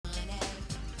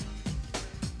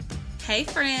Hey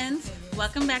friends,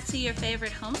 welcome back to your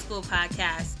favorite homeschool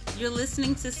podcast. You're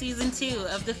listening to season 2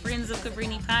 of the Friends of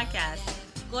Cabrini podcast.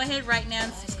 Go ahead right now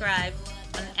and subscribe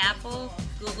on Apple,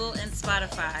 Google, and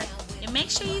Spotify. And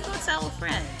make sure you go tell a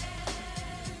friend.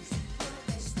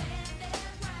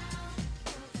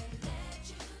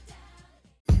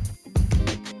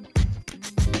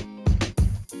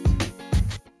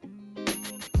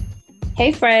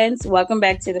 Hey friends, welcome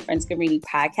back to the Friends Cabrini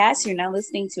podcast. You're now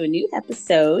listening to a new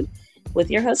episode with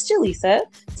your host, Jaleesa.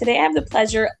 Today I have the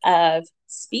pleasure of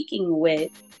speaking with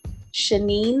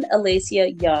Shanine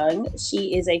Alessia Young.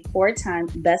 She is a 4-time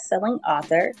best-selling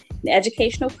author, an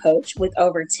educational coach with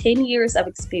over 10 years of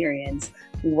experience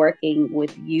working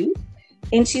with youth.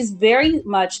 And she's very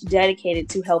much dedicated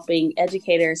to helping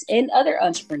educators and other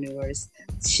entrepreneurs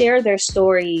share their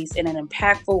stories in an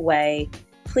impactful way.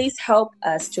 Please help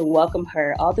us to welcome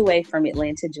her all the way from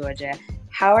Atlanta, Georgia.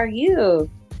 How are you?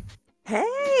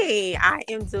 Hey, I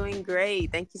am doing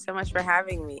great. Thank you so much for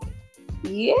having me.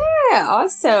 Yeah,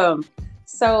 awesome.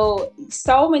 So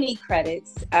many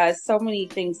credits, so many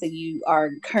things that you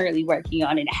are currently working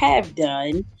on and have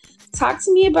done. Talk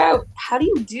to me about how do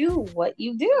you do what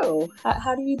you do?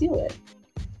 How do you do it?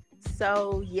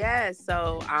 So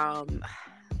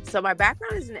my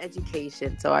background is in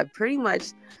education. So I've pretty much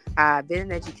been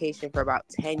in education for about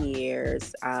 10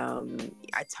 years.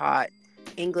 I taught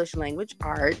English language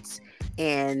arts,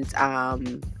 and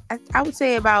I would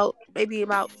say about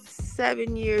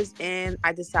 7 years in,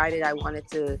 I decided I wanted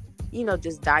to,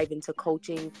 just dive into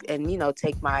coaching and,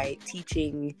 take my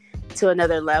teaching to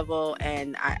another level.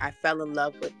 And I fell in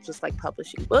love with just like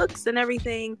publishing books and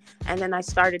everything. And then I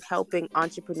started helping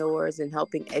entrepreneurs and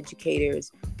helping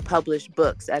educators publish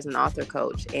books as an author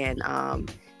coach. And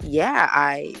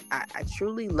I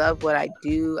truly love what I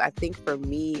do. I think for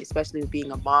me, especially with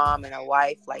being a mom and a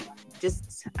wife, like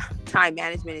just time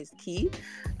management is key.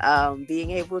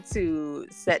 Being able to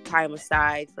set time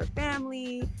aside for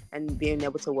family and being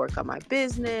able to work on my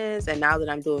business. And now that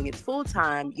I'm doing it full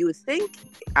time, you would think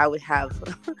I would have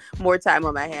more time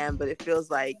on my hand, but it feels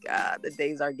like the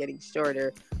days are getting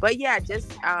shorter. But yeah,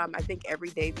 I think every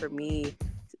day for me,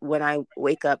 when I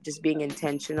wake up, just being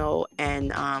intentional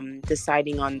and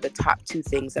deciding on the top 2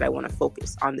 things that I want to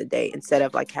focus on the day, instead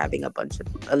of like having a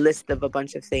list of a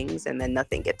bunch of things and then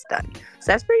nothing gets done.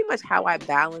 So that's pretty much how I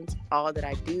balance all that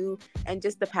I do, and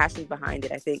just the passion behind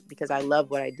it. I think because I love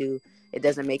what I do, it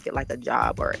doesn't make it like a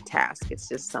job or a task. It's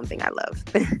just something I love.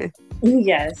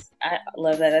 Yes, I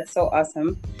love that. That's so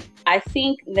awesome. I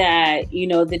think that,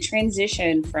 the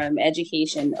transition from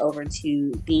education over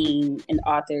to being an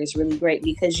author is really great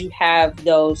because you have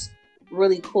those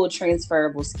really cool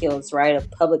transferable skills, right? Of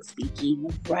public speaking,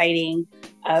 of writing,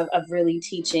 of really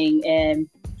teaching. And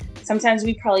sometimes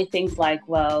we probably think like,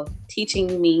 well,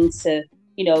 teaching means to,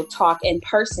 talk in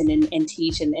person and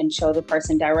teach and show the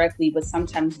person directly. But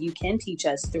sometimes you can teach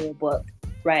us through a book,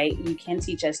 right? You can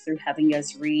teach us through having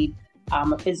us read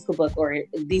a physical book, or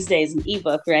these days an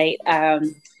ebook, right?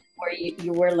 Where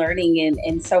you were learning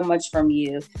and so much from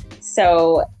you.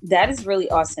 So that is really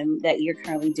awesome that you're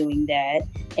currently doing that.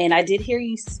 And I did hear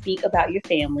you speak about your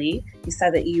family. You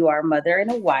said that you are a mother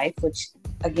and a wife, which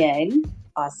again,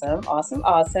 awesome,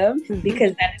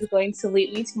 because that is going to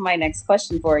lead me to my next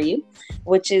question for you,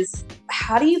 which is,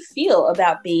 how do you feel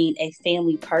about being a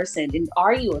family person? And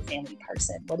are you a family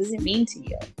person? What does it mean to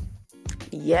you?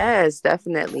 Yes,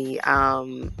 definitely.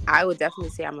 I would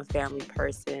definitely say I'm a family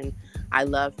person. I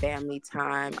love family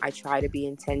time. I try to be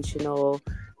intentional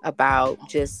about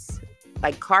just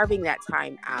like carving that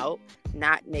time out,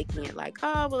 not making it like,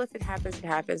 oh, well, if it happens, it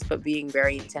happens, but being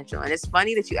very intentional. And it's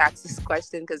funny that you asked this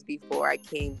question, because before I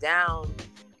came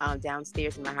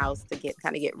downstairs in my house to get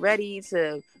ready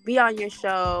to be on your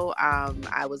show,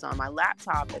 I was on my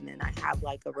laptop, and then I have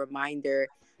like a reminder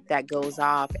that goes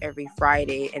off every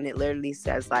Friday, and it literally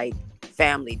says like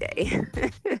family day.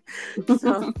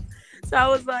 so so I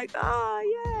was like,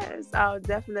 oh yes,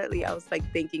 definitely. I was like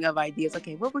thinking of ideas.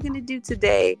 Okay, what we're gonna do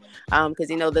today? Because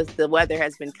the weather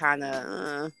has been kind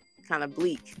of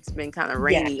bleak. It's been kind of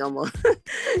rainy almost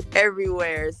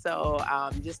everywhere. So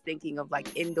just thinking of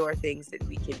like indoor things that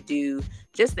we can do.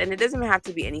 And it doesn't even have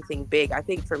to be anything big. I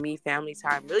think for me, family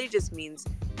time really just means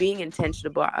being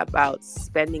intentional about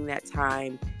spending that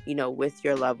time, with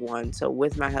your loved one. So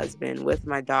with my husband, with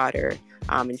my daughter,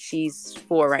 and she's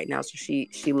 4 right now, so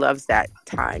she loves that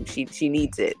time. She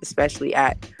needs it, especially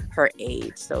at her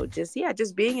age. So just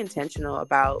being intentional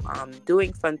about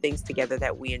doing fun things together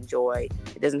that we enjoy.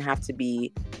 It doesn't have to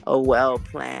be a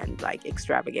well-planned like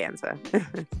extravaganza.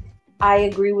 I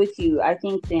agree with you. I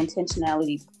think the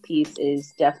intentionality piece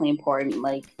is definitely important.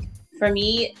 Like for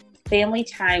me, family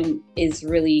time is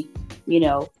really,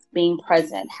 being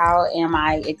present. How am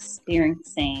I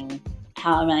experiencing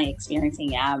my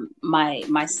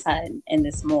son in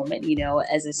this moment,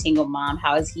 as a single mom?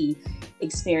 How is he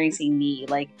experiencing me?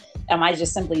 Like, am I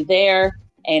just simply there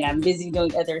and I'm busy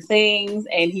doing other things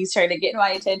and he's trying to get my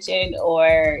attention,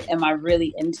 or am I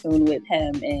really in tune with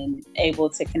him and able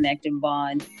to connect and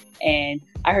bond? And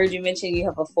I heard you mention you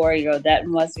have a 4-year-old. That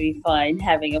must be fun,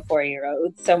 having a 4-year-old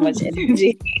with so much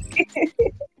energy.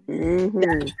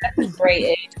 Mm-hmm. That's a great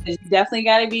age, because you definitely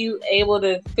got to be able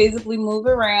to physically move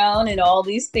around and all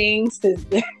these things,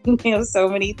 because so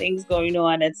many things going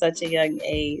on at such a young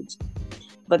age.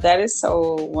 But that is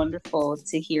so wonderful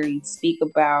to hear you speak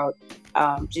about,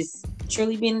 just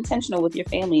truly being intentional with your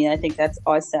family. I think that's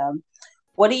awesome.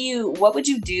 What would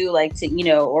you do, like,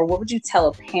 to, or what would you tell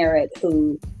a parent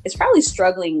who is probably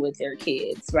struggling with their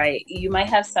kids, right? You might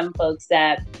have some folks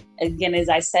that, again, as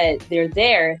I said,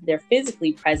 they're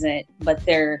physically present, but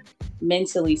they're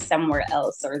mentally somewhere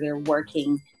else, or they're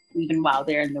working even while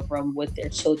they're in the room with their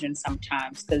children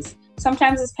sometimes. Because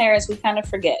sometimes as parents, we kind of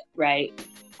forget, right?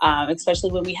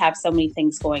 Especially when we have so many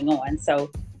things going on.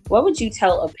 So what would you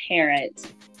tell a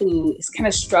parent who is kind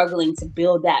of struggling to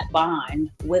build that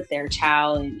bond with their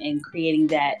child, and creating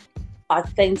that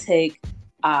authentic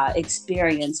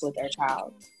experience with their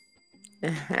child?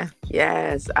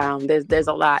 Yes, there's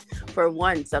a lot. For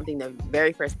one, the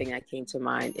very first thing that came to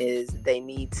mind is they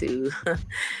need to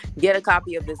get a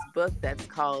copy of this book that's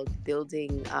called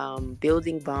Building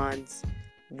Bonds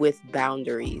with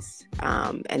Boundaries,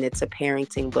 and it's a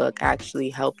parenting book. I actually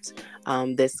helped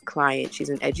this client. She's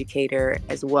an educator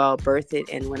as well, birth it.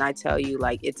 And when I tell you,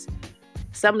 like, it's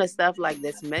some of the stuff like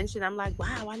this mentioned, I'm like,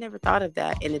 wow, I never thought of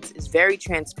that. And it's very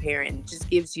transparent. It just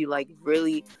gives you like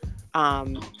really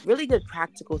good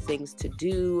practical things to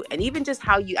do. And even just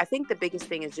I think the biggest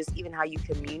thing is just even how you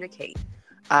communicate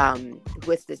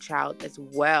with the child as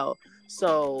well.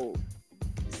 So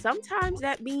sometimes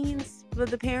that means, for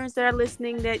the parents that are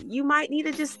listening, that you might need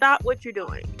to just stop what you're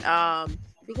doing.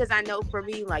 Because I know for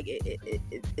me, like,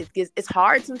 it's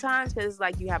hard sometimes, because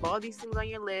like you have all these things on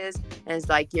your list, and it's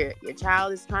like your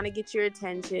child is trying to get your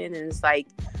attention, and it's like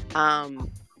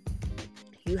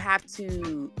you have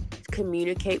to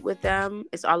communicate with them.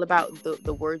 It's all about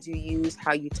the words you use,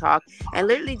 how you talk, and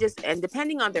literally and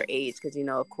depending on their age, because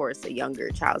of course a younger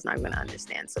child's not going to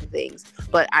understand some things,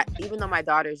 but even though my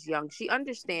daughter's young, she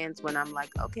understands when I'm like,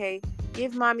 okay,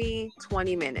 give mommy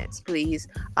 20 minutes please,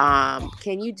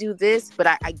 can you do this? But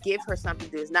I give her something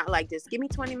to do. It's not like, just give me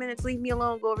 20 minutes, leave me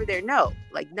alone, go over there. No,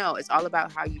 it's all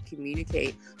about how you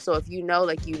communicate. So if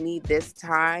like you need this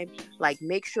time, like,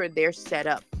 make sure they're set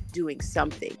up doing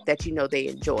something that they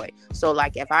enjoy. So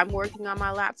like if I'm working on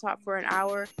my laptop for an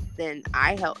hour, then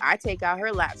I take out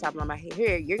her laptop and I'm like,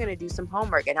 here, you're gonna do some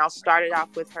homework, and I'll start it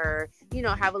off with her,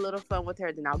 have a little fun with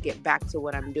her, then I'll get back to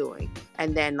what I'm doing.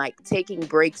 And then like taking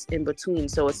breaks in between,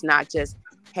 so it's not just,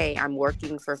 hey, I'm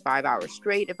working for 5 hours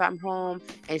straight if I'm home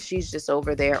and she's just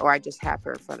over there, or I just have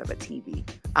her in front of a TV.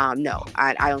 No,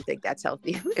 I don't think that's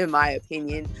healthy in my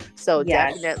opinion. So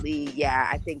Yes. definitely, yeah,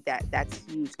 I think that's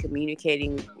huge.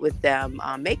 Communicating with them,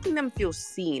 making them feel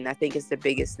seen, I think is the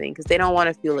biggest thing, because they don't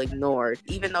want to feel ignored.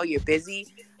 Even though you're busy,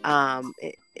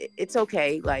 it's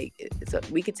okay. Like,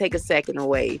 we could take a second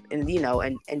away and,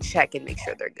 and check and make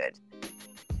sure they're good.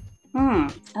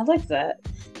 I like that.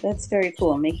 That's very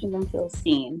cool. Making them feel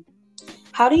seen.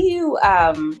 How do you,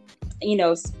 how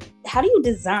do you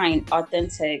design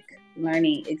authentic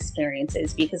learning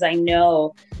experiences? Because I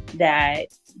know that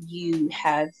you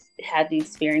have had the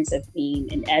experience of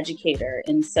being an educator.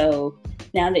 And so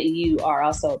now that you are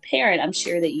also a parent, I'm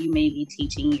sure that you may be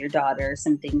teaching your daughter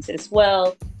some things as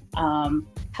well.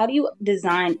 How do you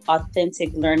design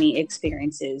authentic learning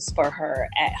experiences for her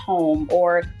at home,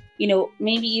 or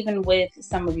maybe even with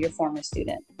some of your former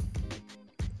students?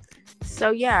 So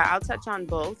yeah, I'll touch on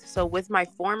both. So with my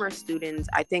former students,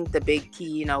 I think the big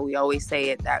key, we always say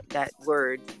it, that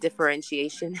word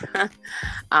differentiation,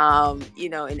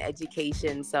 in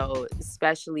education. So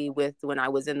especially with when I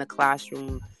was in the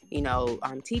classroom,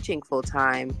 teaching full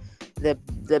time,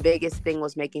 the biggest thing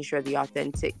was making sure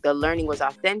the learning was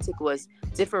authentic, was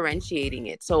differentiating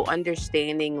it. So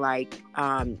understanding like,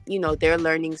 their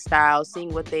learning style,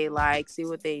 seeing what they like, see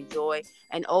what they enjoy,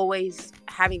 and always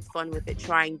having fun with it,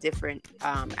 trying different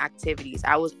activities.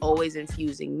 I was always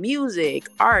infusing music,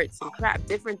 arts, and craft,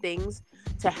 different things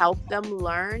to help them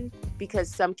learn,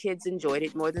 because some kids enjoyed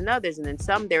it more than others. And then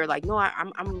some, they're like, no,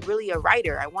 I'm really a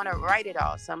writer. I want to write it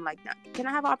all. So I'm like, can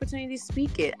I have opportunity to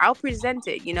speak it? I'll present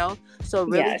it, So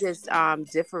really Yes. just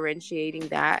differentiating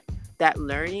that. that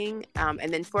learning.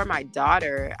 And then for my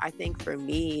daughter, I think for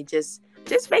me, just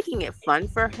making it fun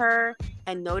for her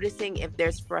and noticing if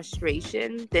there's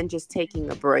frustration, then just taking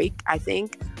a break, I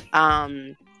think.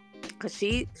 Because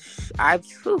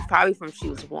probably from she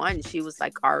was 1, she was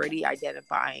like already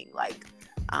identifying like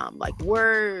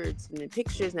words and then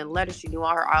pictures and letters. She knew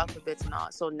all her alphabets and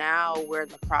all. So now we're in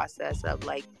the process of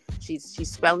like she's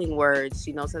spelling words.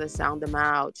 She knows how to sound them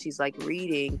out. She's like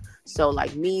reading. So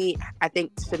like me, I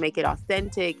think to make it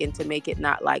authentic and to make it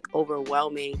not like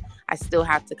overwhelming, I still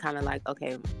have to kind of like,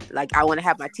 okay, like I want to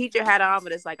have my teacher hat on,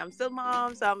 but it's like I'm still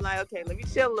mom, so I'm like, okay, let me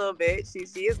chill a little bit. She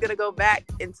is gonna go back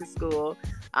into school,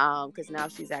 because now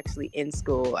she's actually in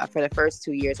school. For the first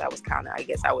 2 years, I was kind of, I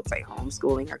guess I would say,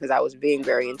 homeschooling her, because I was being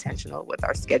very intentional with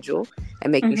our schedule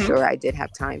and making sure I did have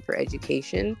time for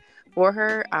education for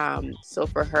her. So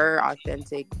for her,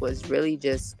 authentic was really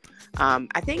just,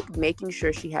 I think, making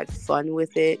sure she had fun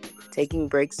with it, taking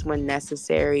breaks when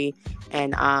necessary,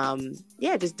 and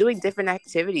just doing different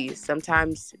activities.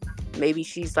 Sometimes maybe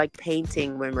she's like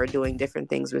painting when we're doing different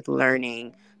things with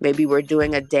learning. Maybe we're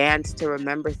doing a dance to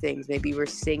remember things. Maybe we're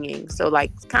singing. So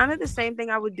like kind of the same thing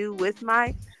I would do with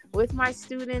my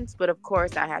students, but of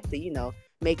course I have to,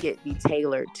 make it be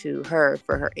tailored to her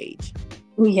for her age.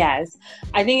 Yes,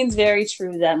 I think it's very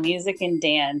true that music and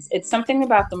dance, it's something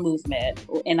about the movement.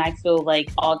 And I feel like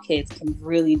all kids can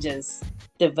really just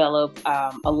develop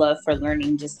a love for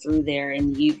learning just through there.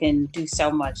 And you can do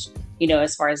so much,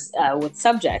 as far as with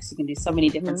subjects, you can do so many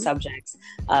different subjects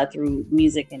through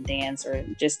music and dance or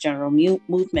just general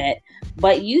movement.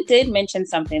 But you did mention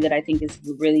something that I think is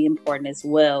really important as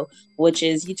well, which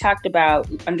is you talked about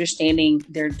understanding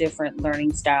their different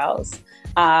learning styles.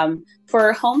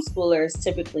 For homeschoolers,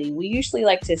 typically, we usually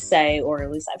like to say, or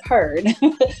at least I've heard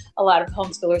a lot of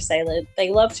homeschoolers say that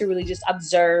they love to really just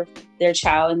observe their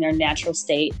child in their natural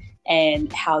state and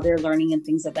how they're learning and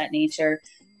things of that nature.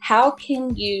 How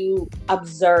can you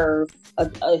observe a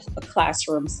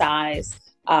classroom size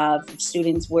of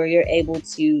students where you're able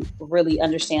to really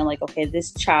understand, like, okay,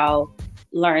 this child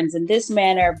learns in this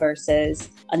manner versus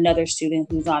another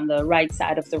student who's on the right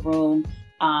side of the room?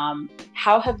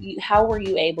 How were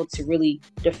you able to really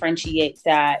differentiate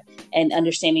that and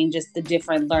understanding just the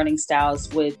different learning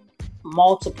styles with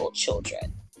multiple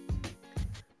children?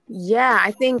 Yeah,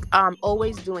 I think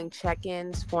always doing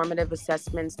check-ins, formative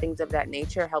assessments, things of that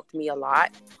nature helped me a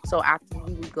lot. So after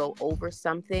we would go over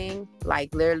something,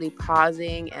 like literally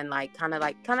pausing and like kind of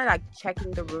like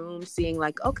checking the room, seeing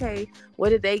like, okay, what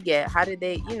did they get? How did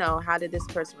this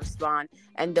person respond?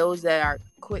 And those that are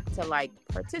quick to like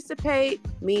participate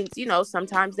means,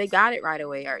 sometimes they got it right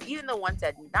away, or even the ones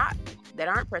that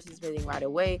aren't participating right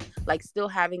away, like still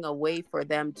having a way for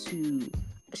them to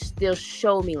still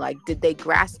show me, like, did they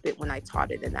grasp it when I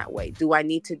taught it in that way? Do I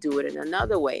need to do it in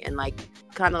another way? And like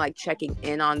kind of like checking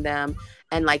in on them.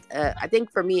 And like I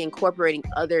think for me, incorporating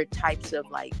other types of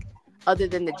like, other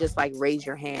than the just like raise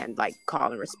your hand, like call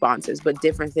and responses, but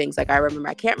different things. Like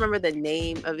I can't remember the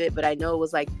name of it, but I know it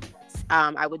was like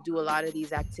I would do a lot of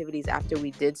these activities after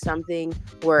we did something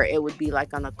where it would be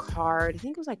like on a card. I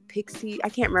think it was like Pixie, I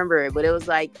can't remember it, but it was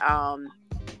like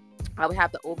I would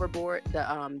have the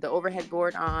overhead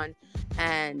board on,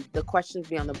 and the questions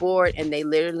be on the board, and they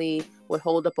literally would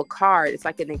hold up a card. It's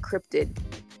like an encrypted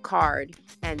card,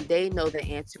 and they know the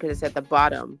answer because it's at the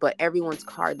bottom, but everyone's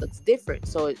card looks different.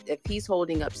 So if he's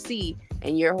holding up C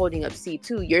and you're holding up C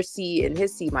too, your C and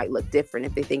his C might look different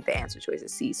if they think the answer choice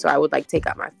is C. So I would like take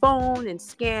out my phone and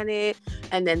scan it,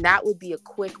 and then that would be a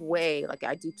quick way. Like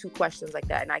I do 2 questions like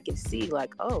that, and I can see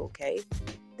like, oh, okay,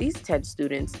 these 10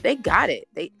 students, they got it.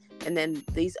 And then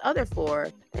these other 4,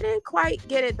 they didn't quite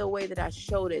get it the way that I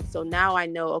showed it. So now I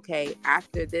know, okay,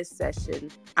 after this session,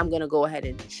 I'm going to go ahead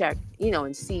and check,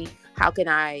 and see how can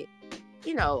I,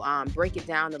 break it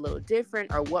down a little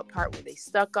different, or what part were they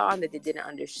stuck on that they didn't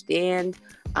understand,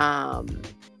 and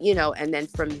then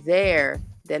from there,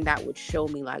 then that would show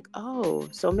me like, oh,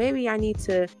 so maybe I need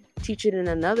to teach it in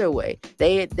another way.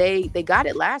 They got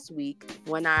it last week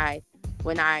when I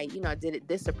did it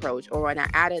this approach, or when I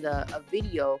added a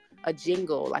video, a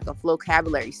jingle, like a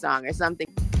vocabulary song or something.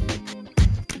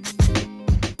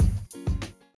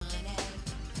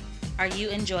 Are you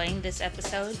enjoying this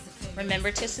episode?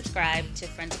 Remember to subscribe to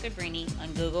Friends Cabrini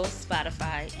on Google,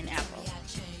 Spotify, and Apple.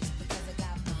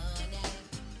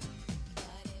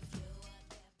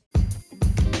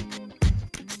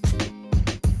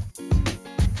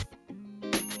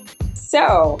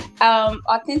 So,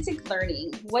 authentic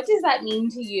learning, what does that mean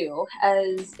to you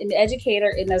as an educator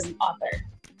and as an author?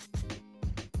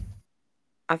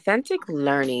 Authentic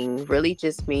learning really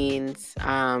just means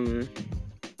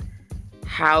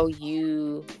how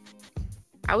you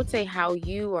I would say how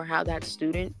you or how that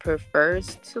student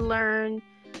prefers to learn,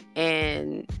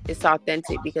 and it's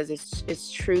authentic because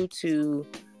it's true to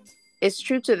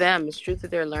them. It's true to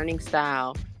their learning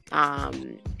style.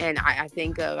 And I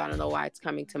think of, I don't know why it's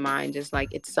coming to mind, just like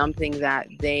it's something that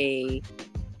they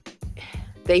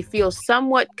feel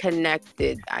somewhat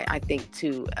connected, I think,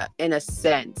 to, in a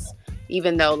sense,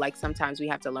 even though like sometimes we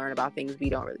have to learn about things we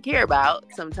don't really care about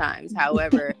sometimes.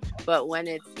 However, but when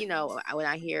it's, when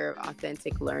I hear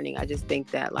authentic learning, I just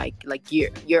think that like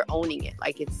you're owning it.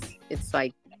 Like it's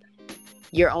like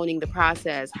you're owning the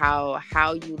process, how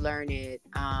you learn it.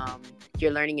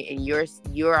 You're learning it in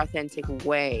your authentic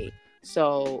way.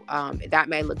 So that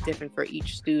may look different for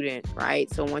each student, right?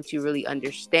 So once you really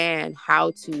understand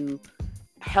how to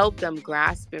help them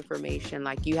grasp information,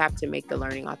 like you have to make the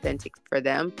learning authentic for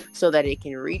them so that it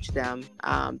can reach them,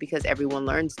 because everyone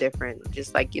learns different.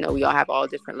 Just like, we all have all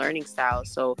different learning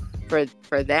styles. So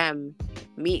for them,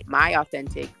 my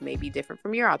authentic may be different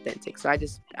from your authentic. So I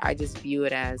just view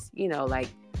it as, like,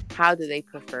 how do they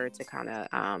prefer to kind of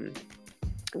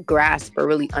grasp or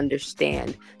really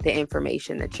understand the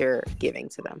information that you're giving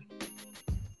to them.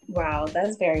 Wow,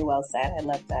 that's very well said. I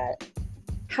love that.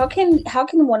 How can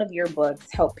one of your books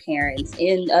help parents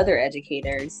and other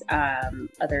educators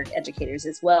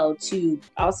as well, to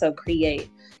also create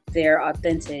their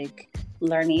authentic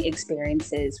learning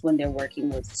experiences when they're working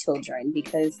with children?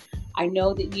 Because I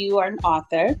know that you are an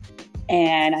author,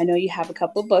 and I know you have a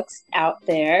couple of books out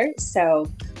there.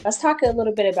 So let's talk a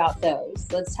little bit about those.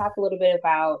 Let's talk a little bit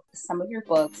about some of your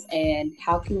books and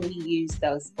how can we use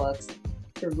those books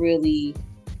to really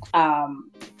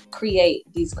create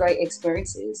these great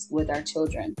experiences with our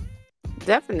children.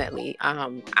 Definitely.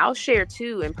 I'll share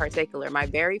two in particular. My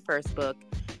very first book,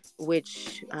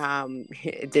 which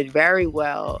did very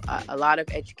well. A lot of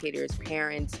educators,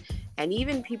 parents, and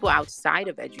even people outside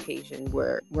of education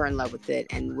were in love with it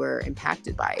and were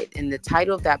impacted by it. And the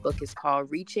title of that book is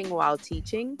called Reaching While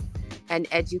Teaching: An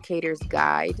Educator's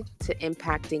Guide to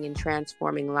Impacting and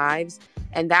Transforming Lives.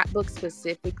 And that book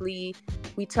specifically,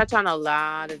 we touch on a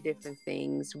lot of different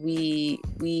things. We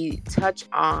touch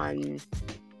on,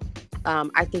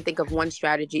 I can think of one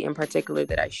strategy in particular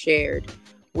that I shared,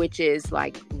 which is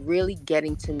like really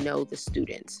getting to know the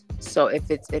students. So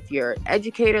if you're an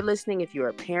educator listening, if you're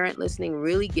a parent listening,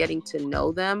 really getting to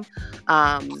know them,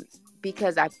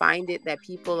 because I find it that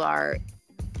people are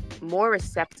more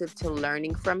receptive to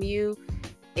learning from you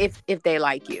if they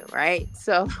like you, right?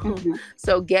 So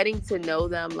so getting to know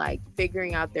them, like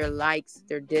figuring out their likes,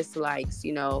 their dislikes,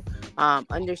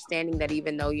 understanding that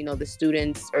even though the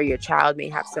students or your child may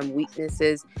have some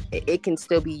weaknesses, it can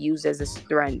still be used as a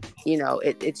strength.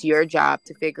 It's your job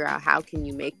to figure out how can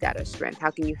you make that a strength, how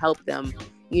can you help them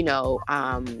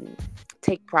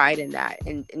take pride in that,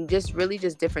 and just really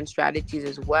just different strategies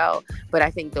as well. But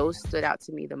I think those stood out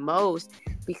to me the most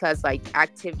because like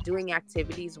doing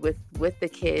activities with the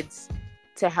kids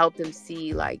to help them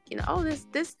see like, oh,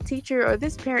 this teacher or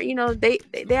this parent, they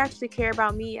actually care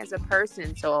about me as a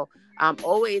person. So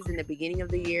always in the beginning of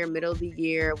the year, middle of the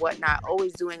year, whatnot,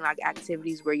 always doing like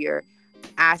activities where you're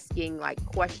asking like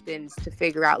questions to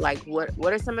figure out like what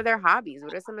are some of their hobbies,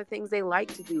 what are some of the things they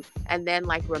like to do, and then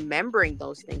like remembering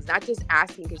those things, not just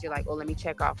asking because you're like, oh, let me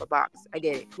check off a box, I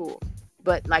did it, cool,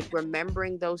 but like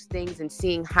remembering those things and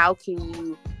seeing how can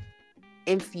you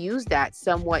infuse that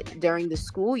somewhat during the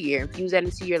school year, infuse that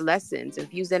into your lessons,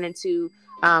 infuse that into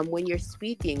when you're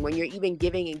speaking, when you're even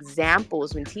giving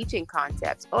examples, when teaching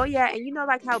concepts. Oh yeah, and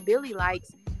like how Billy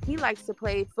he likes to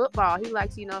play football. He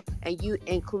likes, and you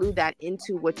include that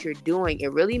into what you're doing.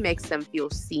 It really makes them feel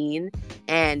seen.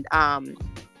 And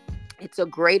it's a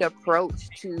great approach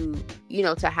to,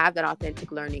 to have that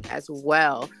authentic learning as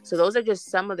well. So those are just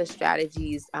some of the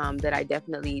strategies that I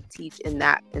definitely teach in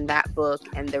that book.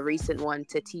 And the recent one,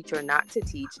 To Teach or Not to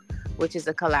Teach, which is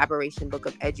a collaboration book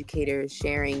of educators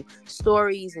sharing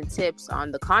stories and tips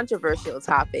on the controversial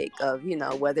topic of,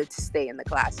 whether to stay in the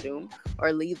classroom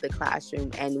or leave the classroom.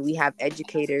 And we have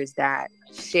educators that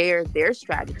share their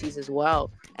strategies as well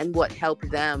and what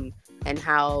helped them and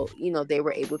how, they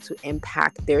were able to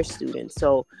impact their students.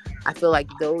 So I feel like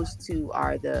those two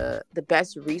are the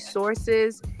best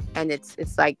resources. And it's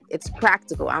like, it's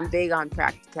practical. I'm big on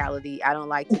practicality. I don't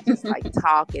like to just like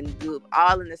talk and do it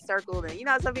all in a circle. And,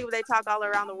 some people, they talk all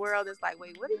around the world. It's like,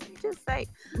 wait, what did you just say?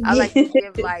 I like to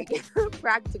give like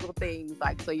practical things.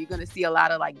 Like, so you're going to see a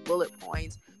lot of like bullet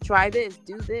points. Try this,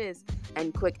 do this,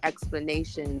 and quick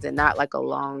explanations, and not like a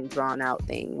long drawn out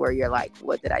thing where you're like,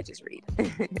 what did I just read?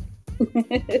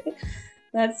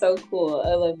 That's so cool.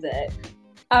 I love that.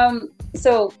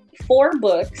 So 4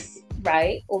 books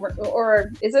right?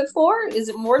 Or is it four? Is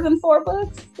it more than four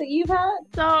books that you've had?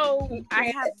 So I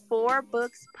have 4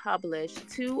 books published.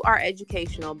 2 are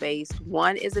educational based.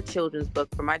 One is a children's book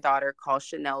for my daughter called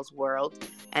Chanel's World,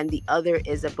 and the other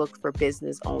is a book for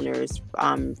business owners,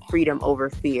 Freedom Over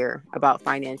Fear, about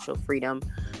financial freedom.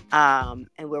 And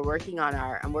I'm working on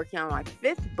my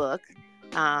 5th book,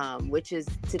 which is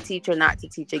To Teach or Not to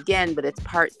Teach Again, but it's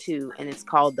part 2, and it's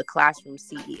called The Classroom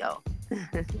CEO.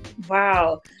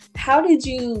 Wow. How did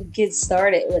you get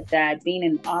started with that? Being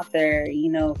an author,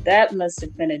 that must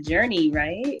have been a journey,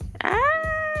 right?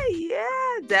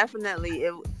 Yeah, definitely.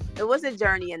 It was a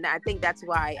journey, and I think that's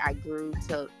why I grew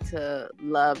to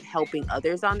love helping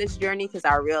others on this journey, because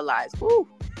I realized, whoo,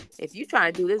 if you're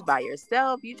trying to do this by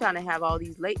yourself, you're trying to have all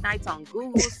these late nights on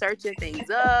Google searching things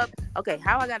up. Okay,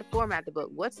 how I got to format the book?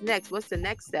 What's next? What's the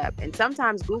next step? And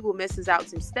sometimes Google misses out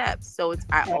some steps. So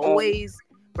I always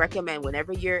recommend,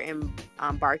 whenever you're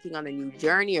embarking on a new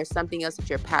journey or something else that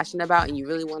you're passionate about and you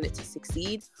really want it to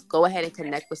succeed, go ahead and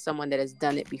connect with someone that has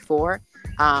done it before,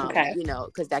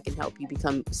 because that can help you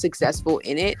become successful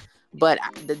in it. But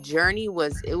the journey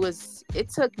it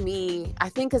took me, I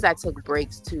think, because I took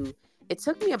breaks too. It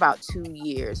took me about 2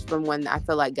 years from when I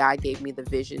feel like God gave me the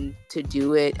vision to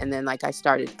do it. And then I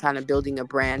started kind of building a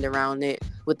brand around it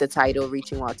with the title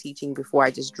Reaching While Teaching, before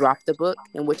I just dropped the book,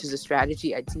 and which is a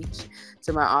strategy I teach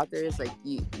to my authors. Like,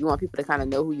 you want people to kind of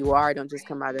know who you are. Don't just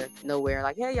come out of nowhere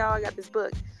like, hey, y'all, I got this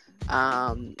book.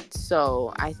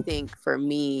 So I think for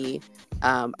me,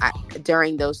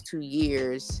 during those 2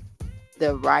 years,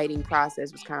 the writing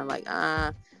process was kind of like,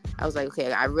 I was like,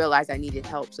 okay, I realized I needed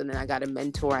help. So then I got a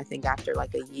mentor, I think after a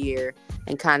year,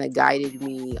 and kind of guided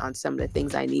me on some of the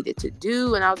things I needed to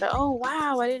do. And I was like, oh,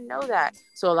 wow, I didn't know that.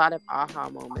 So a lot of aha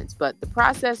moments. But the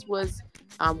process was,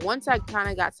 once I kind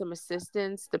of got some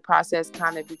assistance, the process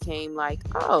kind of became like,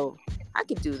 oh, I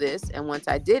could do this. And once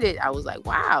I did it, I was like,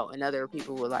 wow. And other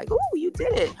people were like, oh, you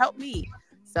did it. Help me.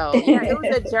 So yeah, it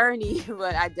was a journey,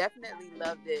 but I definitely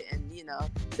loved it. And,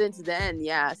 since then,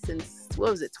 since, what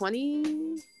was it,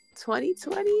 2020?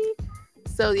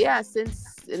 So yeah,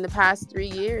 since in the past 3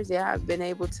 years, I've been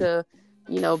able to,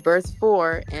 birth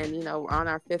 4, and, we're on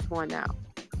our 5th one now.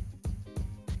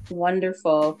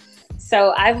 Wonderful.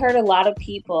 So I've heard a lot of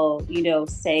people,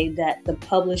 say that the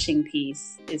publishing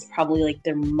piece is probably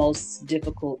their most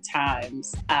difficult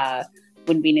times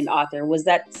when being an author. Was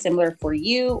that similar for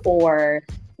you, or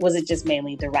was it just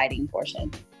mainly the writing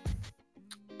portion?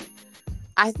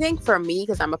 I think for me,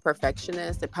 because I'm a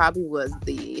perfectionist, it probably was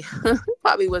the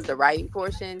writing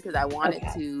portion, because I wanted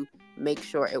to make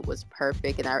sure it was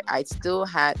perfect. And I still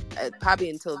had, probably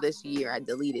until this year, I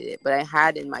deleted it, but I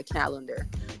had in my calendar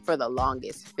for the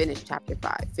longest, finish chapter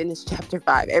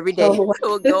 5 every day. Oh. It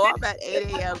would go up at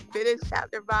 8 a.m. finish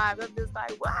chapter 5. I'm just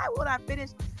like, why won't I finish?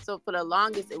 So for the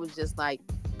longest, it was just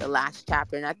the last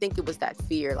chapter. And I think it was that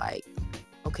fear,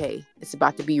 okay, it's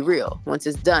about to be real. Once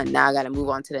it's done, now I got to move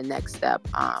on to the next step.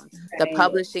 The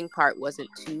publishing part wasn't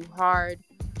too hard.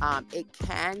 It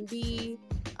can be,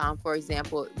 for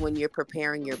example, when you're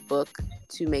preparing your book,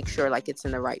 to make sure it's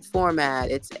in the right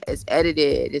format, it's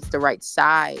edited, it's the right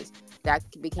size. That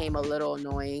became a little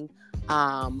annoying.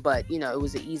 But it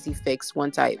was an easy fix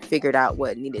once I figured out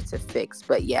what needed to fix.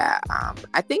 But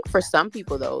I think for some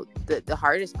people though, the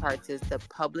hardest parts is the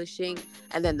publishing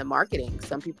and then the marketing.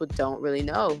 Some people don't really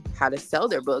know how to sell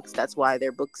their books. That's why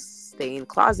their books stay in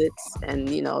closets, and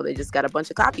they just got a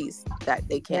bunch of copies that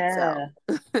they can't sell.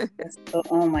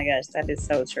 Oh my gosh, that is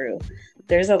so true.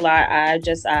 There's a lot. I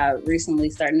just recently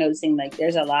started noticing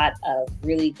there's a lot of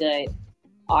really good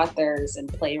authors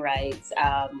and playwrights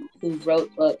who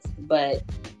wrote books, but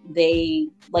they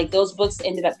those books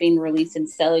ended up being released and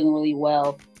selling really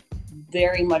well,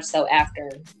 very much so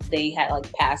after they had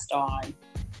passed on.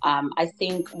 I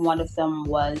think one of them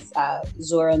was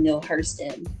Zora Neale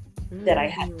Hurston, that I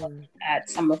had looked at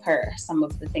some of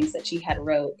the things that she had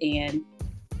wrote, and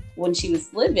when she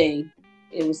was living,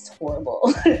 it was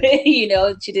horrible. She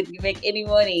didn't make any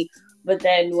money. But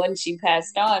then when she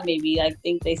passed on, maybe I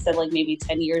think they said maybe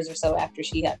 10 years or so after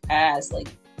she had passed,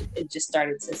 it just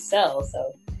started to sell.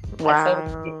 So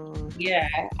wow.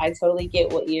 I totally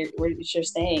get what you're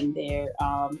saying there.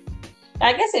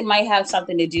 I guess it might have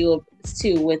something to do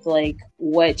too with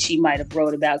what she might have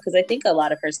wrote about, because I think a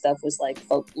lot of her stuff was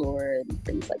folklore and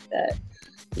things like that.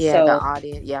 Yeah, so, the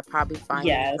audience. Yeah, probably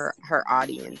finding her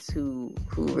audience who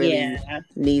really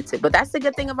needs it. But that's the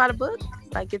good thing about a book.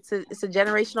 It's a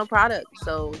generational product.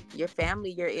 So your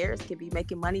family, your heirs can be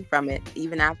making money from it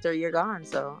even after you're gone.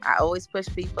 So I always push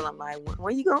people. I'm like, when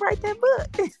are you gonna write that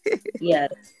book?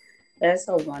 Yes. That's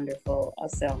so wonderful.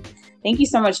 Awesome. Thank you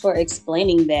so much for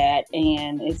explaining that.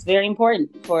 And it's very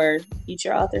important for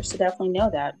future authors to definitely know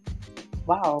that.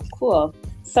 Wow, cool.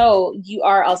 So you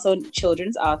are also a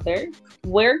children's author.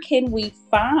 Where can we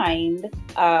find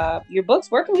your books?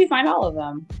 Where can we find all of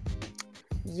them?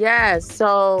 Yes.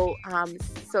 So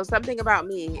something about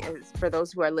me is, for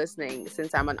those who are listening,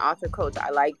 since I'm an author coach,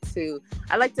 I like to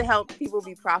help people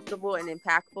be profitable and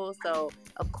impactful. So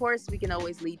of course we can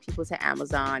always lead people to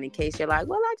Amazon. In case you're like,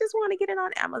 well, I just want to get it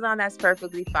on Amazon, that's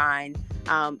perfectly fine.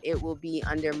 It will be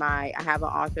under I have an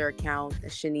author account,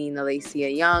 Shanine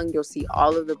Alessia Young. You'll see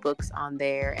all of the books on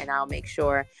there, and I'll make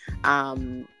sure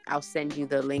I'll send you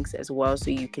the links as well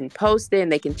so you can post it and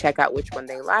they can check out which one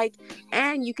they like.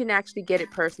 And you can actually get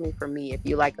it personally from me if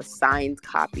you like a signed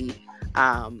copy.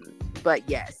 But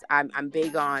yes, I'm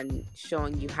big on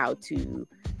showing you how to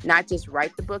not just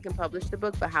write the book and publish the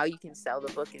book, but how you can sell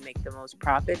the book and make the most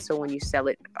profit. So when you sell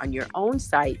it on your own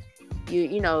site,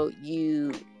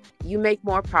 you make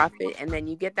more profit, and then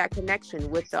you get that connection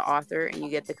with the author and you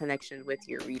get the connection with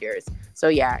your readers. So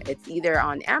yeah, it's either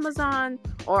on Amazon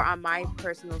or on my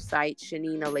personal site,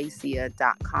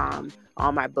 shaninealessia.com.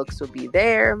 All my books will be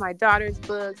there, my daughter's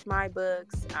books, my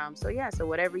books. So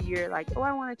whatever you're like, oh,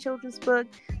 I want a children's book,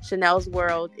 Chanel's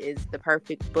World is the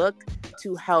perfect book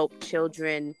to help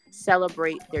children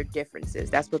celebrate their differences.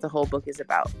 That's what the whole book is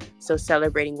about. So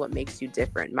celebrating what makes you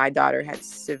different. My daughter had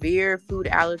severe food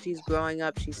allergies growing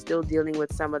up. She's still dealing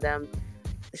with some of them.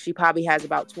 She probably has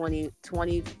about 20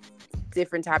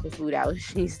 different type of food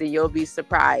allergies, and you'll be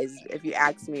surprised if you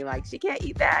ask me, like, she can't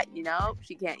eat that,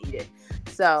 she can't eat it.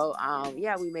 So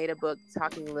we made a book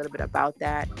talking a little bit about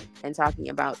that and talking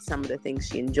about some of the things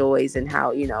she enjoys and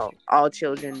how all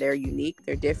children, they're unique,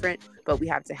 they're different, but we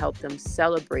have to help them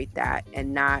celebrate that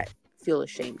and not feel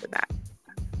ashamed of that.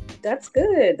 That's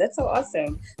good. That's so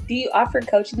awesome. Do you offer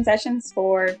coaching sessions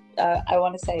for I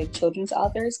want to say children's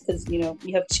authors, because you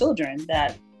have children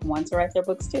that want to write their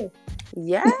books too?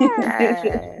 Yes.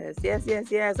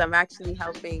 Yes. I'm actually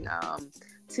helping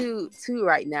two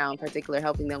right now in particular,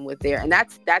 helping them with and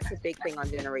that's a big thing on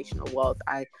generational wealth.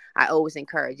 I always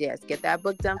encourage, yes, get that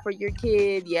book done for your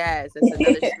kid. Yes,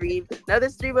 it's another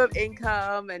stream of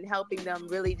income, and helping them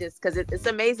really, just because it's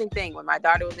an amazing thing when my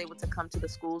daughter was able to come to the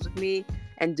schools with me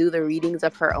and do the readings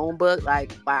of her own book.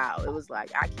 Like, wow, it was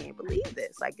like, I can't believe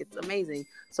this. Like, it's amazing.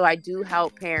 So I do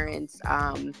help parents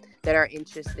that are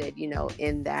interested,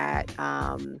 in that.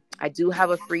 I do have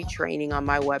a free training on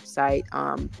my website,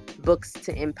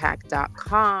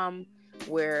 bookstoimpact.com,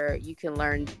 where you can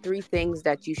learn 3 things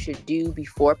that you should do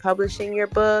before publishing your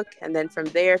book. And then from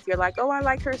there, if you're like, oh, I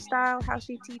like her style, how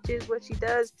she teaches, what she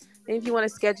does, then if you want to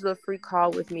schedule a free call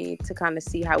with me to kind of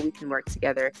see how we can work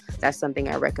together, that's something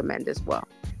I recommend as well.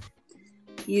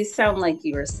 You sound like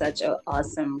you are such an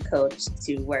awesome coach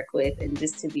to work with and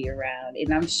just to be around.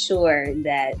 And I'm sure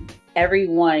that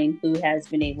everyone who has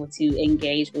been able to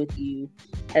engage with you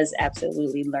has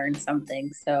absolutely learned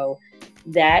something. So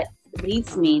that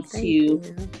leads me to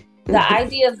the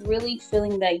idea of really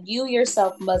feeling that you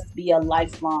yourself must be a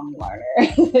lifelong learner.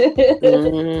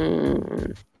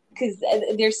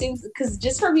 Because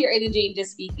just from your energy and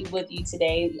just speaking with you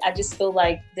today, I just feel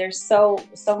like there's so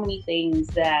many things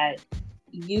that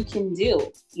you can do,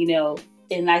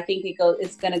 and I think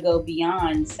it's going to go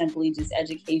beyond simply just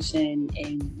education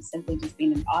and simply just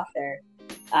being an author.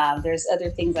 There's other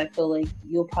things I feel like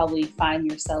you'll probably find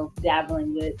yourself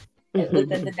dabbling with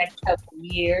within the next couple of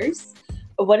years.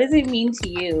 What does it mean to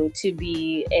you to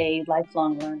be a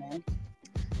lifelong learner?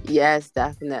 Yes,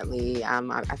 definitely.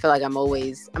 I feel like I'm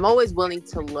always willing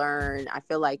to learn. I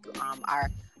feel like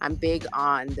I'm big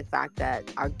on the fact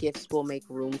that our gifts will make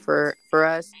room for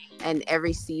us, and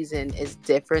every season is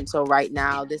different. So right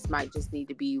now, this might just need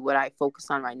to be what I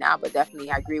focus on right now, but definitely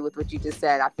I agree with what you just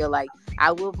said. I feel like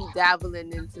I will be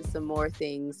dabbling into some more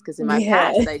things, because in my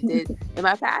past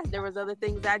there was other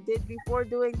things I did before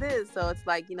doing this. So it's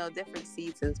like, different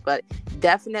seasons, but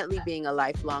definitely being a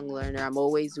lifelong learner. I'm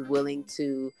always willing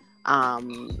to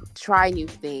try new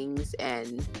things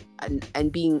and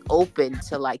being open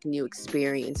to like new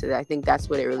experiences. I think that's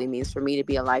what it really means for me to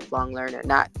be a lifelong learner.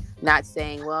 Not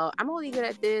saying, well, I'm only good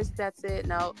at this, that's it.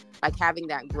 No, like having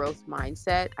that growth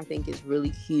mindset, I think, is really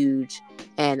huge.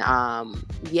 And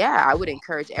I would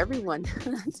encourage everyone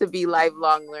to be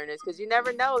lifelong learners, because you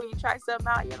never know, you try something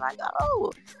out and you're like,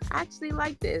 oh, I actually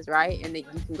like this, right? And then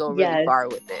you can go really far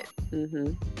with it.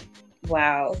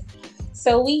 Wow.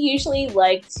 So we usually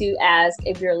like to ask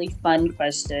a really fun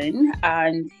question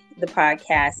on the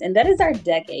podcast, and that is our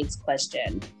decades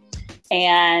question.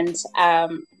 And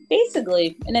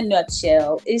basically, in a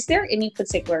nutshell, is there any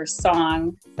particular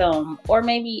song, film, or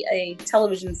maybe a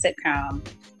television sitcom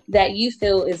that you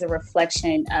feel is a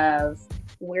reflection of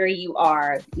where you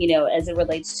are, as it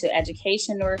relates to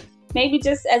education, or maybe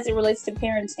just as it relates to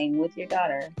parenting with your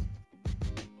daughter?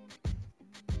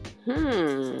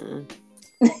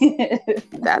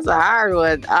 That's a hard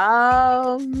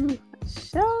one.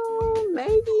 Show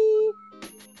maybe.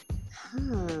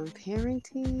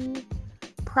 Parenting.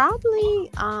 Probably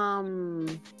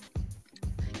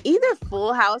either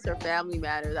Full House or Family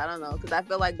Matters. I don't know, because I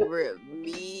feel like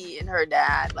me and her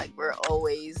dad, like we're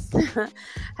always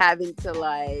having to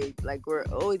like we're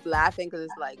always laughing because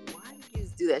it's like, why did you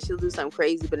just do that? She'll do something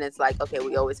crazy, but it's like, okay,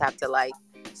 we always have to like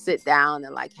sit down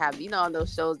and like have, on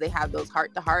those shows they have those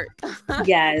heart to heart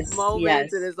yes moments,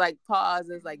 yes and it's like pause.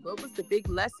 It's like, what was the big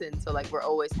lesson? So like we're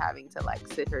always having to like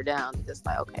sit her down and just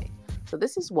like, okay, so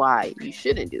this is why you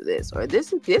shouldn't do this, or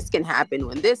this can happen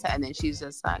when this, and then she's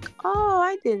just like, oh,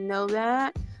 I didn't know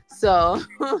that. So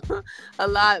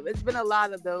it's been a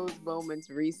lot of those moments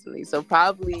recently. So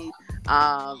probably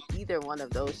either one of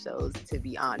those shows, to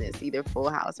be honest, either Full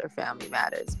House or Family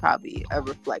Matters, probably a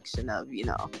reflection of,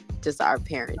 just our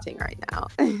parenting right now.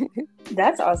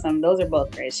 That's awesome. Those are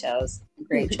both great shows.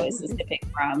 Great choices to pick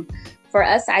from. For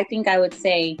us, I think I would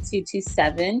say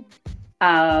 227.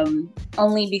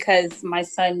 Only because my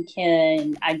son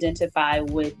can identify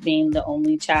with being the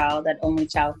only child, that only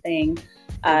child thing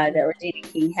that Regina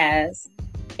King has.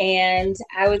 And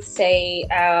I would say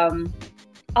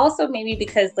also maybe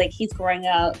because like he's growing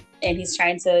up and he's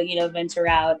trying to, venture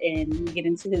out and get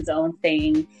into his own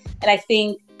thing. And I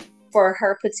think for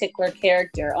her particular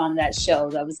character on that show,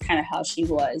 that was kind of how she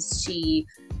was. She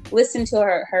listened to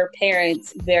her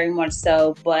parents very much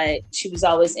so, but she was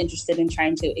always interested in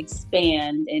trying to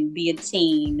expand and be a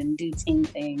teen and do teen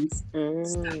things.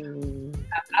 So,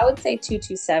 I would say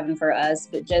 227 for us,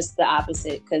 but just the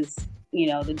opposite because,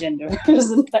 the genders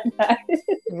and whatnot.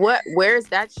 Where's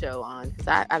that show on?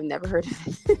 Because I've never heard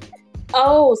of it.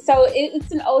 Oh, so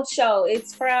it's an old show.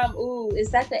 It's from,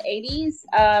 is that the 80s?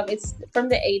 It's from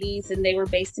the 80s, and they were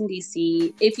based in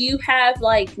DC. If you have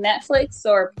like Netflix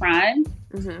or Prime,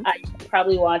 you can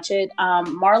probably watch it.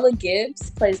 Marla Gibbs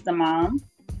plays the mom,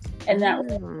 and that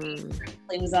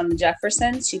was on the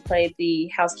Jeffersons. She played the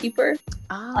housekeeper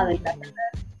on the Jeffersons.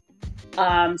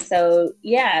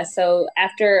 So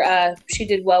after she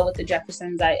did well with the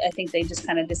Jeffersons, I think they just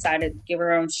kind of decided to give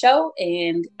her own show,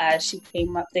 and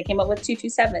they came up with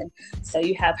 227. So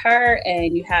you have her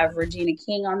and you have Regina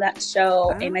King on that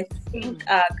show, and I think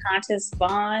Countess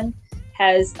Vaughn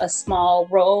has a small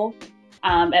role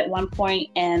at one point,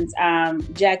 and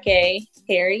Jackie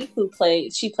Harry,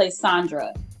 she plays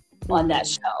Sandra on that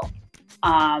show.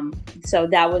 So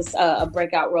that was a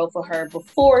breakout role for her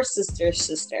before Sister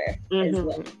as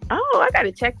well. Oh, I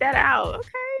gotta check that out.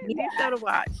 Okay, new show to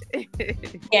watch.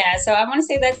 Yeah, so I want to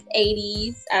say that's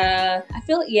 80s. I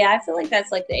feel like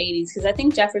that's like the 80s because I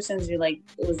think Jeffersons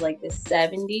was like the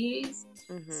 70s.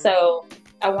 So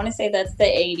I want to say that's the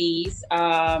 80s.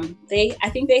 I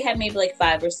think they had maybe like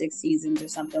 5 or 6 seasons or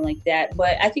something like that.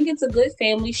 But I think it's a good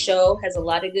family show. Has a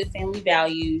lot of good family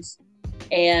values.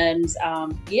 And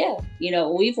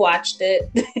we've watched it.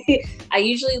 I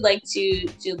usually like to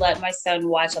let my son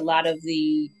watch a lot of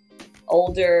the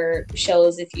older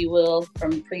shows, if you will,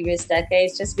 from previous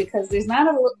decades, just because there's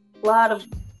not a lot of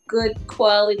good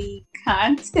quality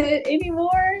content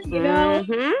anymore.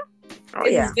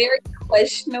 It's very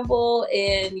questionable,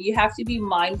 and you have to be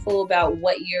mindful about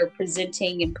what you're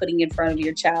presenting and putting in front of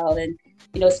your child. And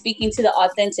speaking to the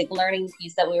authentic learning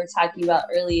piece that we were talking about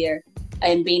earlier,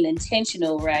 and being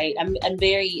intentional, right? I'm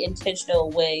very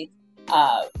intentional with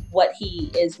what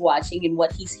he is watching and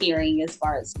what he's hearing as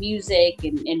far as music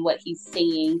and what he's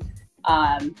seeing,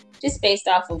 just based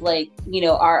off of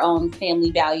our own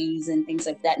family values and things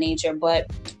like that nature. But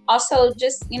also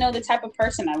just, the type of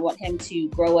person I want him to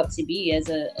grow up to be as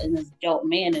an adult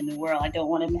man in the world. I don't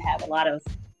want him to have a lot of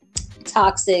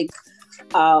toxic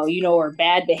or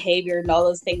bad behavior and all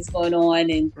those things going on,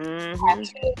 and have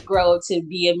to grow to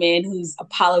be a man who's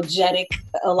apologetic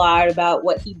a lot about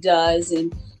what he does.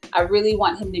 And I really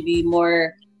want him to be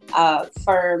more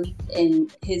firm in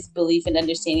his belief and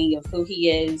understanding of who he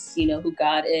is, who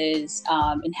God is,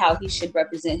 and how he should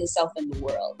represent himself in the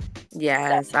world.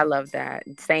 Yes, I love that.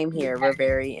 Same here. We're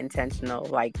very intentional.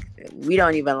 Like, we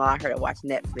don't even allow her to watch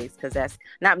Netflix because that's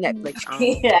not Netflix.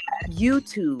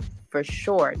 YouTube. For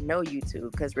sure, no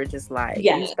YouTube, because we're just like,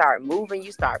 you start moving,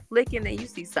 you start flicking, and you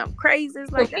see something crazy.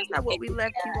 It's like, that's not what we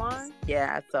left you on.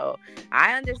 Yeah, so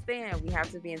I understand we have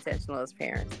to be intentional as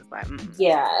parents. It's like,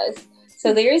 Yes. So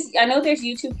I know there's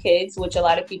YouTube Kids, which a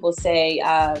lot of people say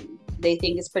they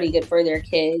think is pretty good for their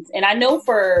kids. And I know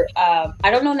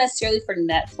I don't know necessarily for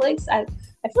Netflix. I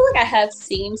feel like I have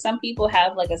seen some people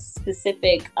have like a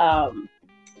specific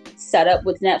setup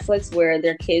with Netflix where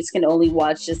their kids can only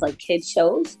watch just like kids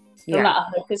shows. Yeah. I'm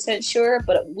not 100% sure,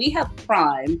 but we have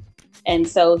Prime. And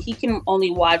so he can only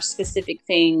watch specific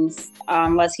things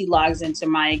unless he logs into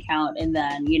my account, and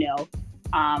then,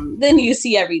 then you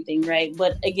see everything, right?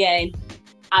 But again,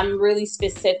 I'm really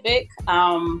specific.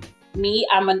 I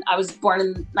was born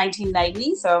in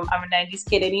 1990, so I'm a 90s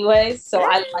kid anyway. So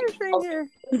I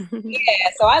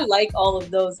like all of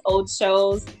those old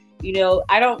shows.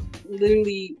 I don't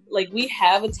literally we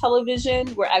have a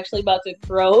television. We're actually about to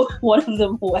throw one of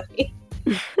them away.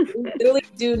 We really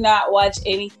do not watch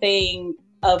anything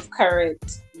of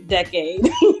current decade,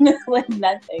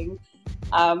 nothing.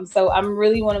 So I'm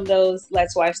really one of those,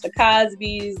 let's watch the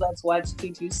Cosbys, let's watch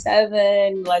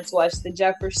 227, let's watch the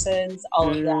Jeffersons, all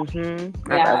of that.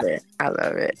 Yeah. I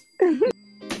love it.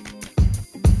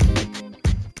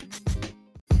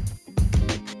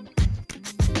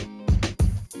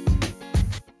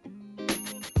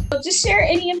 So just share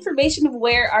any information of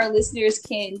where our listeners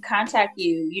can contact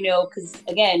you, because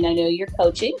again, I know you're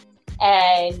coaching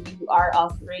and you are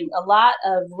offering a lot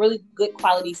of really good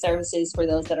quality services for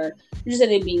those that are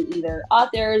interested in being either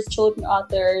authors, children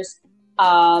authors,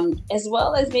 as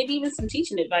well as maybe even some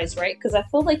teaching advice, right? Because I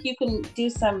feel like you can do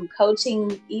some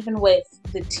coaching even with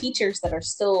the teachers that are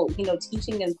still,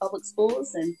 teaching in public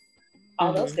schools and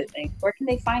all those good things. Where can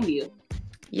they find you?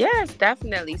 Yes,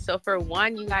 definitely. So for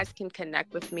one, you guys can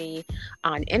connect with me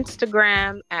on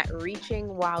Instagram at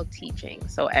Reaching While Teaching.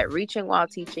 So at Reaching While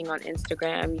Teaching on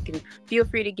Instagram, you can feel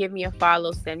free to give me a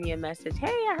follow, send me a message.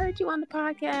 Hey, I heard you on the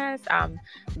podcast. I'm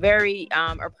very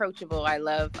approachable. I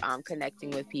love connecting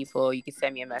with people. You can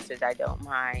send me a message. I don't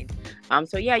mind.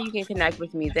 So yeah, you can connect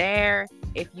with me there.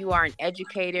 If you are an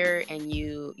educator and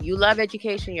you love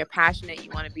education, you're passionate,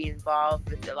 you want to be involved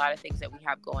with a lot of things that we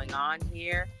have going on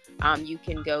here, you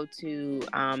can go to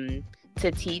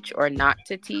teach or not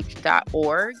to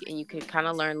teach.org, and you can kind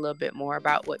of learn a little bit more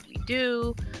about what we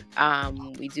do.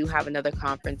 We do have another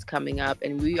conference coming up,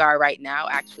 and we are right now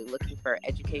actually looking for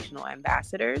educational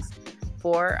ambassadors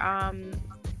for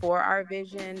our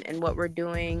vision and what we're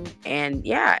doing. And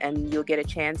you'll get a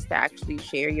chance to actually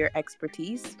share your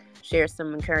expertise, share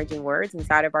some encouraging words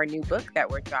inside of our new book that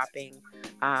we're dropping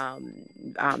in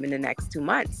the next 2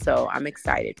 months. So I'm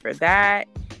excited for that.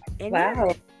 And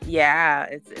wow. Yeah,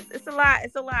 it's a lot.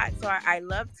 It's a lot. So I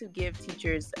love to give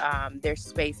teachers their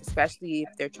space, especially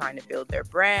if they're trying to build their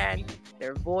brand,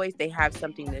 their voice. They have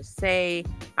something to say.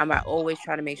 I always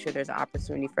try to make sure there's an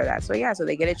opportunity for that. So so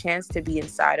they get a chance to be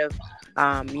inside of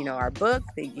our book.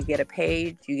 You get a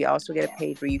page. You also get a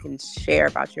page where you can share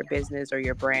about your business or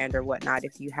your brand or whatnot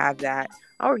if you have that.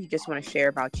 Or if you just want to share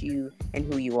about you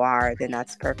and who you are, then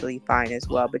that's perfectly fine as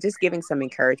well. But just giving some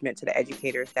encouragement to the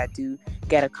educators that do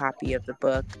get a copy of the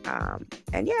book.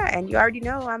 And you already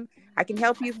know I can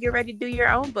help you if you're ready to do your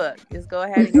own book. Just go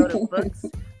ahead and go to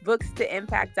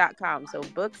books2impact.com. So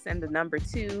books and the number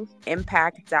 2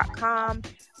 impact.com.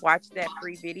 Watch that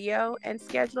free video and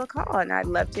schedule a call. And I'd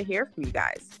love to hear from you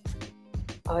guys.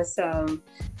 Awesome.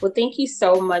 Well, thank you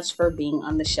so much for being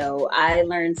on the show. I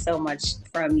learned so much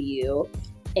from you,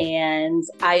 and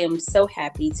I am so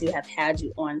happy to have had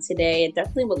you on today. I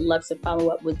definitely would love to follow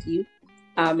up with you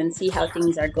and see how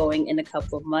things are going in a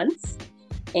couple of months.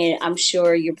 And I'm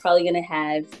sure you're probably going to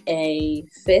have a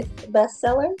 5th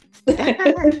bestseller.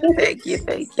 Thank you.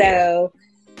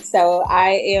 So I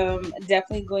am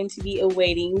definitely going to be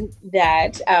awaiting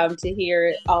that to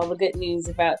hear all the good news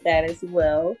about that as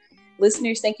well.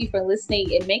 Listeners, thank you for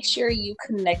listening, and make sure you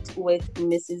connect with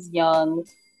Mrs. Young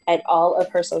at all of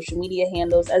her social media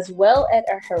handles, as well as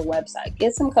at her website.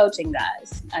 Get some coaching,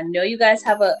 guys. I know you guys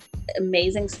have an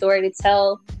amazing story to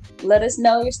tell. Let us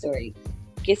know your story.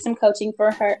 Get some coaching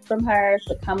from her.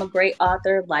 Become a great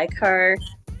author like her,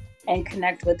 and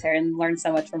connect with her and learn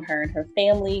so much from her and her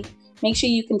family. Make sure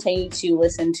you continue to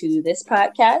listen to this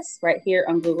podcast right here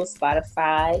on Google,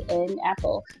 Spotify, and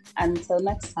Apple. Until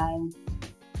next time.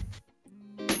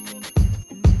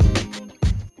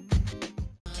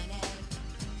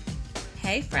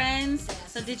 Hey friends,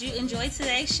 so did you enjoy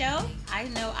today's show? I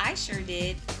know I sure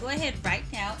did. Go ahead right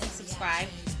now and subscribe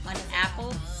on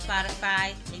Apple,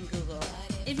 Spotify, and Google.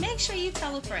 And make sure you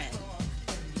tell a friend.